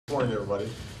Good morning, everybody.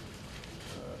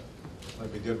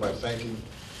 Let me begin by thanking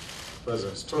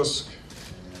Presidents Tusk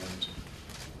and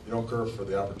Juncker for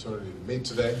the opportunity to meet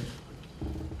today.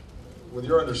 With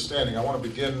your understanding, I want to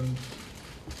begin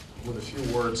with a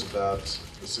few words about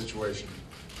the situation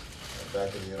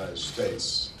back in the United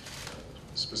States,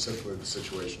 specifically the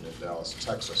situation in Dallas,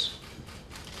 Texas.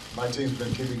 My team's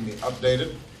been keeping me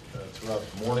updated throughout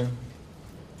the morning,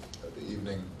 the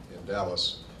evening in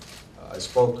Dallas. I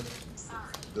spoke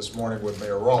this morning with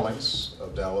Mayor Rawlings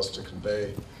of Dallas to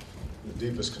convey the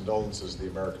deepest condolences to the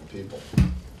American people.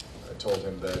 I told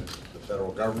him that the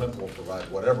federal government will provide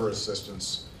whatever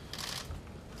assistance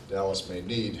Dallas may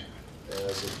need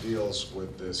as it deals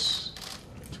with this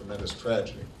tremendous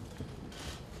tragedy.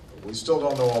 We still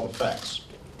don't know all the facts.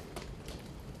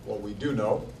 What we do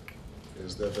know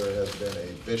is that there has been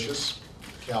a vicious,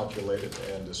 calculated,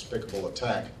 and despicable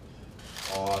attack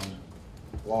on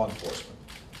law enforcement.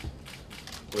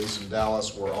 Police in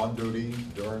Dallas were on duty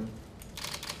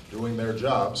doing their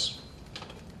jobs,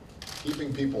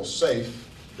 keeping people safe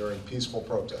during peaceful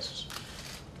protests.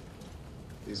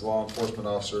 These law enforcement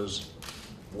officers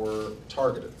were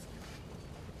targeted,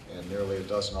 and nearly a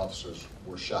dozen officers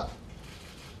were shot.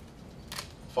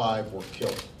 5 were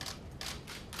killed.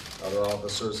 Other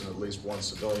officers and at least 1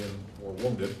 civilian were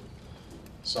wounded.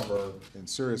 Some are in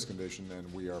serious condition,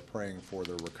 and we are praying for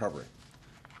their recovery.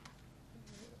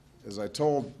 As I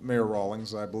told Mayor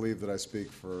Rawlings, I believe that I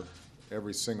speak for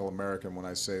every single American when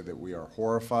I say that we are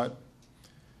horrified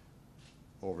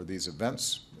over these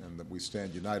events and that we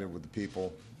stand united with the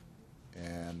people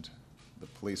and the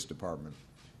police department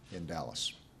in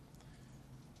Dallas.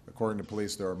 According to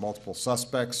police, there are multiple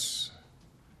suspects.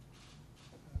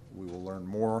 We will learn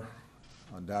more,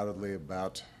 undoubtedly,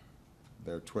 about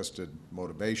their twisted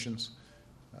motivations.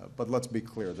 But let's be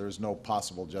clear, there is no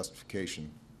possible justification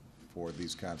for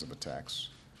these kinds of attacks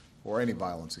or any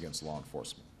violence against law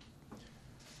enforcement.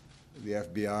 The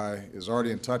FBI is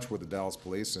already in touch with the Dallas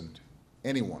police, and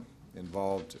anyone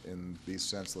involved in these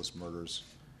senseless murders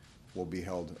will be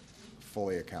held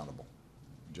fully accountable.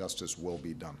 Justice will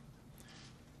be done.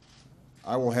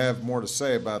 I will have more to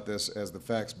say about this as the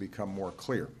facts become more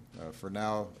clear. For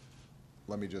now,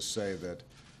 let me just say that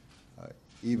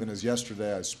even as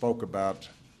yesterday I spoke about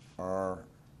our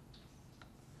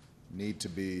need to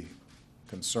be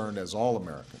concerned as all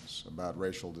Americans about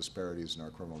racial disparities in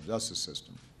our criminal justice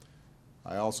system,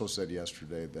 I also said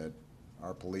yesterday that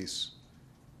our police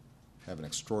have an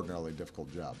extraordinarily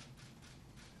difficult job,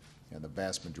 and the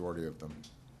vast majority of them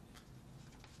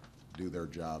do their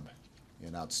job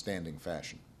in outstanding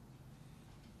fashion.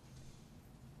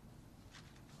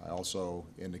 I also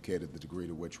indicated the degree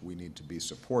to which we need to be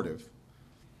supportive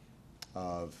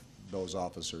of those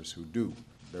officers who do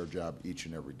their job each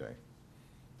and every day,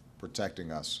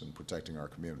 protecting us and protecting our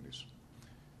communities.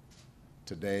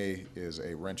 Today is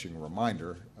a wrenching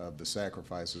reminder of the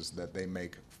sacrifices that they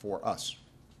make for us.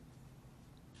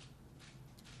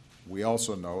 We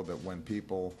also know that when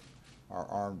people are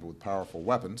armed with powerful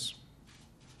weapons,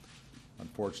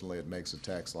 unfortunately, it makes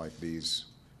attacks like these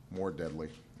more deadly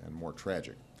and more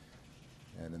tragic.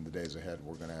 And in the days ahead,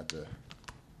 we're going to have to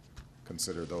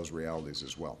consider those realities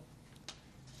as well.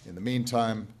 In the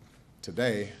meantime,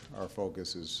 today, our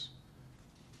focus is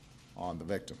on the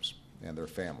victims and their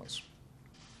families.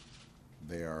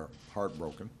 They are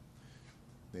heartbroken.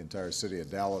 The entire city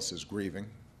of Dallas is grieving.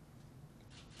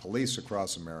 Police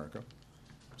across America,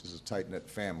 which is a tight-knit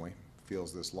family,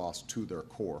 feels this loss to their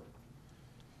core,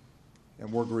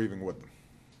 and we're grieving with them.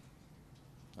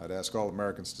 I'd ask all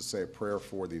Americans to say a prayer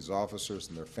for these officers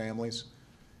and their families.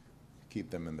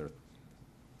 Keep them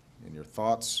in your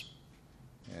thoughts.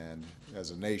 And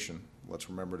as a nation, let's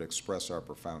remember to express our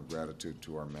profound gratitude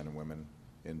to our men and women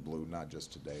in blue, not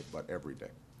just today, but every day.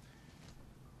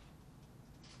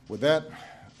 With that,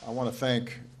 I want to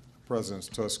thank Presidents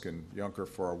Tusk and Juncker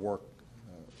for our work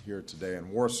here today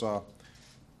in Warsaw.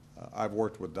 I've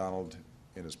worked with Donald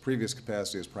in his previous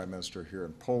capacity as Prime Minister here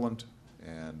in Poland,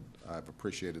 and I've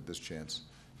appreciated this chance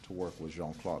to work with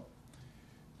Jean-Claude.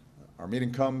 Our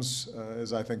meeting comes,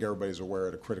 as I think everybody's aware,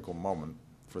 at a critical moment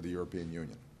for the European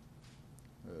Union.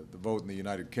 The vote in the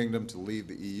United Kingdom to leave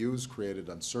the EU has created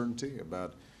uncertainty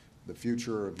about the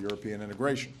future of European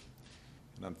integration.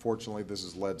 And unfortunately, this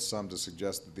has led some to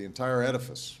suggest that the entire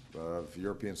edifice of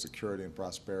European security and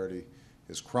prosperity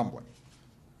is crumbling.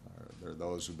 There are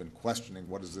those who've been questioning,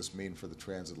 what does this mean for the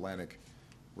transatlantic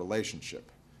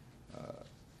relationship?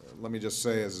 Let me just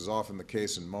say, as is often the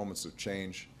case in moments of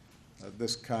change,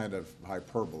 this kind of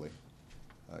hyperbole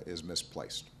is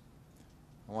misplaced.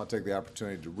 I want to take the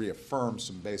opportunity to reaffirm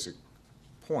some basic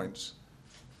points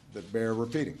that bear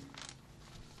repeating.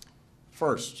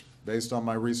 First, based on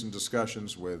my recent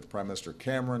discussions with Prime Minister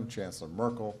Cameron, Chancellor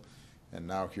Merkel, and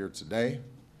now here today,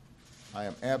 I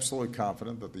am absolutely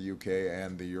confident that the UK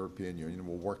and the European Union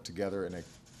will work together in a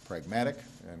pragmatic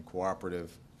and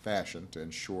cooperative fashion to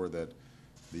ensure that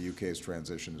the UK's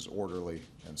transition is orderly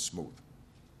and smooth.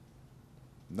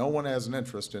 No one has an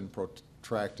interest in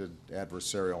protracted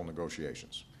adversarial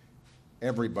negotiations.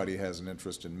 Everybody has an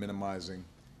interest in minimizing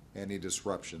any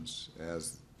disruptions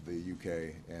as the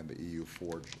UK and the EU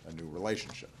forge a new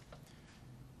relationship.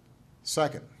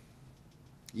 Second,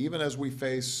 even as we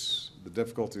face the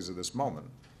difficulties of this moment,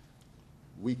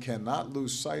 we cannot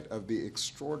lose sight of the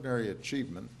extraordinary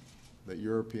achievement that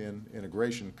European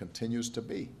integration continues to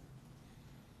be.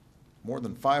 More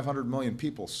than 500 million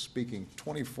people speaking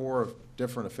 24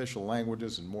 different official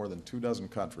languages in more than 24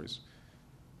 countries,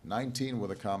 19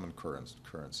 with a common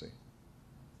currency.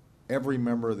 Every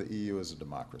member of the EU is a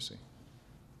democracy.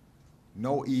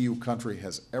 No EU country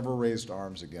has ever raised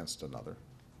arms against another.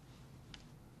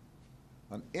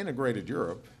 An integrated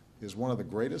Europe is one of the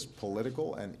greatest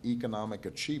political and economic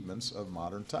achievements of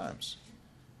modern times.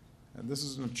 And this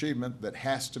is an achievement that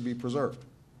has to be preserved.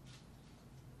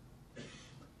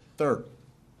 Third,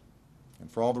 and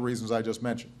for all the reasons I just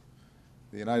mentioned,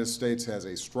 the United States has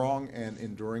a strong and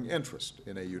enduring interest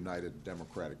in a united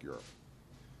democratic Europe.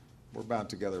 We're bound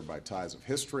together by ties of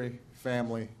history,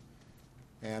 family,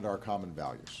 and our common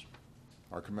values,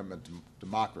 our commitment to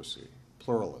democracy,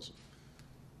 pluralism,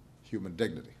 human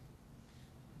dignity.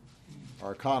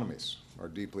 Our economies are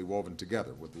deeply woven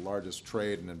together with the largest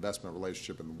trade and investment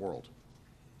relationship in the world.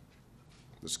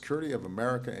 The security of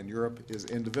America and Europe is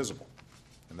indivisible,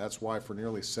 and that's why for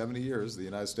nearly 70 years the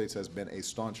United States has been a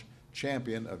staunch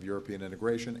champion of European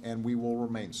integration, and we will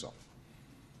remain so.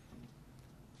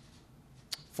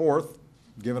 Fourth,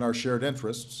 given our shared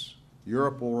interests,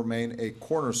 Europe will remain a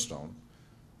cornerstone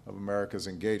of America's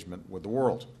engagement with the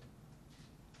world.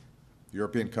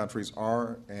 European countries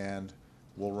are and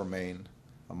will remain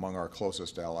among our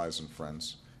closest allies and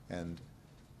friends, and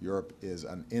Europe is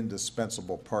an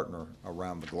indispensable partner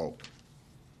around the globe.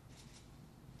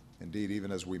 Indeed,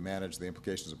 even as we manage the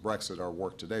implications of Brexit, our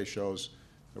work today shows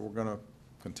that we're going to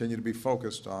continue to be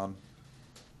focused on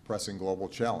pressing global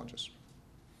challenges.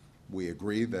 We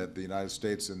agree that the United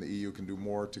States and the EU can do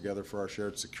more together for our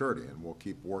shared security, and we'll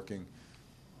keep working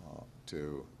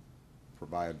to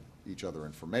provide each other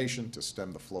information to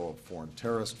stem the flow of foreign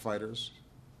terrorist fighters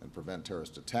and prevent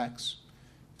terrorist attacks,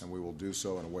 and we will do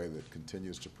so in a way that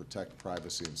continues to protect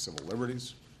privacy and civil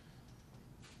liberties.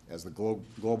 As the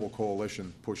global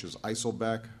coalition pushes ISIL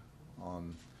back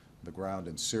on the ground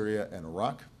in Syria and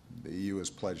Iraq, the EU has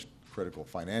pledged critical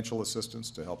financial assistance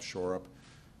to help shore up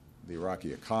the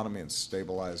Iraqi economy and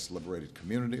stabilize liberated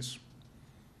communities.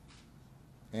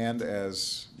 And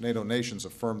as NATO nations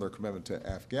affirm their commitment to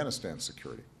Afghanistan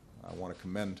security, I want to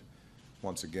commend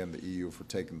once again the EU for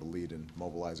taking the lead in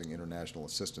mobilizing international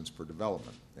assistance for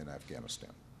development in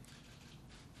Afghanistan.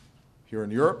 Here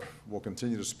in Europe, we'll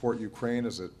continue to support Ukraine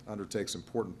as it undertakes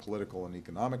important political and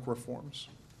economic reforms.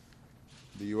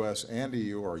 The U.S. and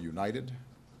EU are united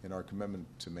in our commitment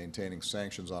to maintaining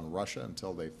sanctions on Russia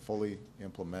until they fully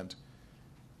implement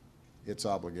its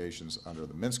obligations under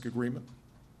the Minsk Agreement.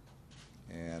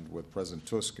 And with President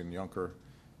Tusk and Juncker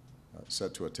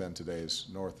set to attend today's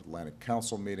North Atlantic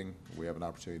Council meeting, we have an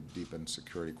opportunity to deepen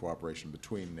security cooperation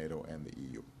between NATO and the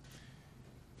EU.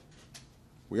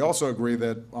 We also agree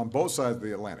that on both sides of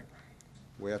the Atlantic,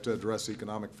 we have to address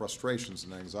economic frustrations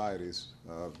and anxieties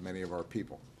of many of our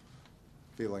people,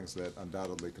 feelings that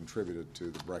undoubtedly contributed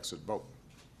to the Brexit vote,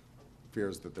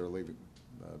 fears that they're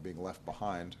being left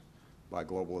behind by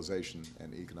globalization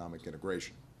and economic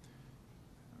integration.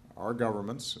 Our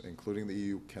governments, including the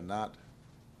EU, cannot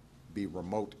be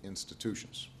remote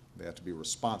institutions. They have to be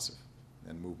responsive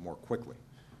and move more quickly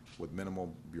with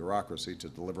minimal bureaucracy to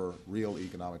deliver real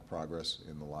economic progress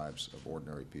in the lives of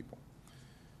ordinary people.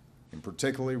 In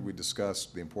particular, we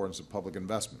discussed the importance of public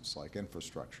investments like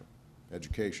infrastructure,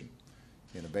 education,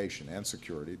 innovation, and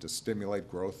security to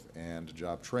stimulate growth and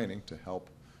job training to help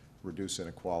reduce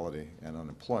inequality and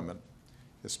unemployment,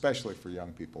 especially for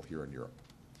young people here in Europe.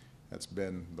 That's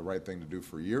been the right thing to do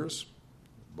for years,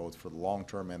 both for the long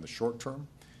term and the short term,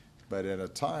 but at a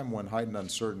time when heightened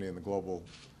uncertainty in the global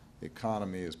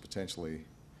economy is potentially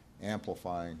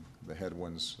amplifying the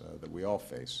headwinds that we all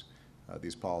face,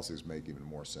 these policies make even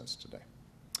more sense today.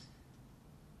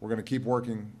 We're going to keep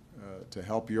working to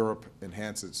help Europe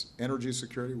enhance its energy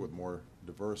security with more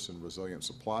diverse and resilient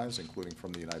supplies, including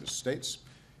from the United States.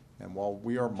 And while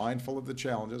we are mindful of the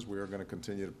challenges, we are going to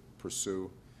continue to pursue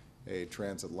a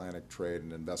transatlantic trade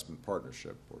and investment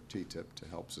partnership, or TTIP, to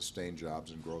help sustain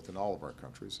jobs and growth in all of our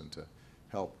countries and to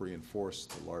help reinforce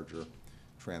the larger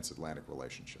transatlantic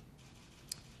relationship.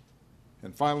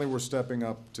 And finally, we're stepping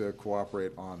up to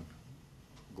cooperate on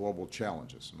global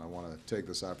challenges. And I want to take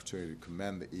this opportunity to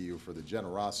commend the EU for the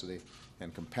generosity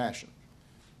and compassion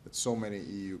that so many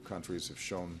EU countries have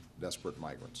shown desperate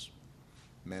migrants,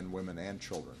 men, women, and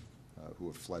children who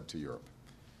have fled to Europe.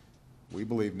 We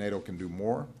believe NATO can do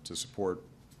more to support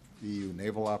EU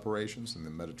naval operations in the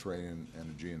Mediterranean and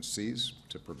Aegean seas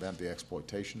to prevent the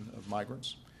exploitation of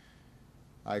migrants.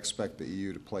 I expect the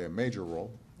EU to play a major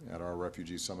role at our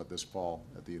refugee summit this fall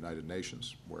at the United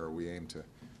Nations, where we aim to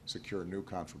secure new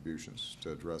contributions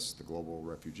to address the global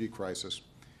refugee crisis.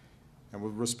 And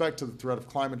with respect to the threat of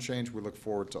climate change, we look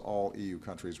forward to all EU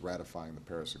countries ratifying the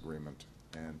Paris Agreement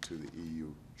and to the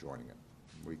EU joining it.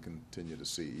 We continue to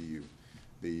see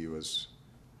the EU as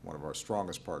one of our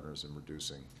strongest partners in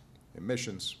reducing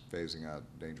emissions, phasing out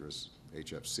dangerous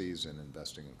HFCs, and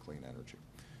investing in clean energy.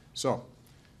 So,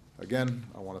 again,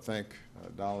 I want to thank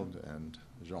Donald and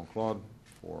Jean-Claude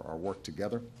for our work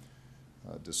together.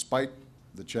 Despite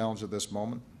the challenge of this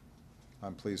moment,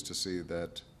 I'm pleased to see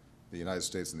that the United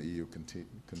States and the EU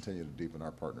continue to deepen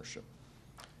our partnership.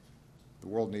 The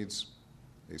world needs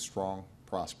a strong,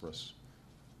 prosperous,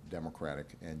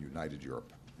 democratic, and united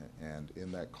Europe. And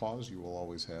in that cause, you will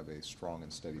always have a strong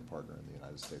and steady partner in the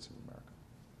United States of America.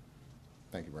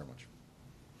 Thank you very much.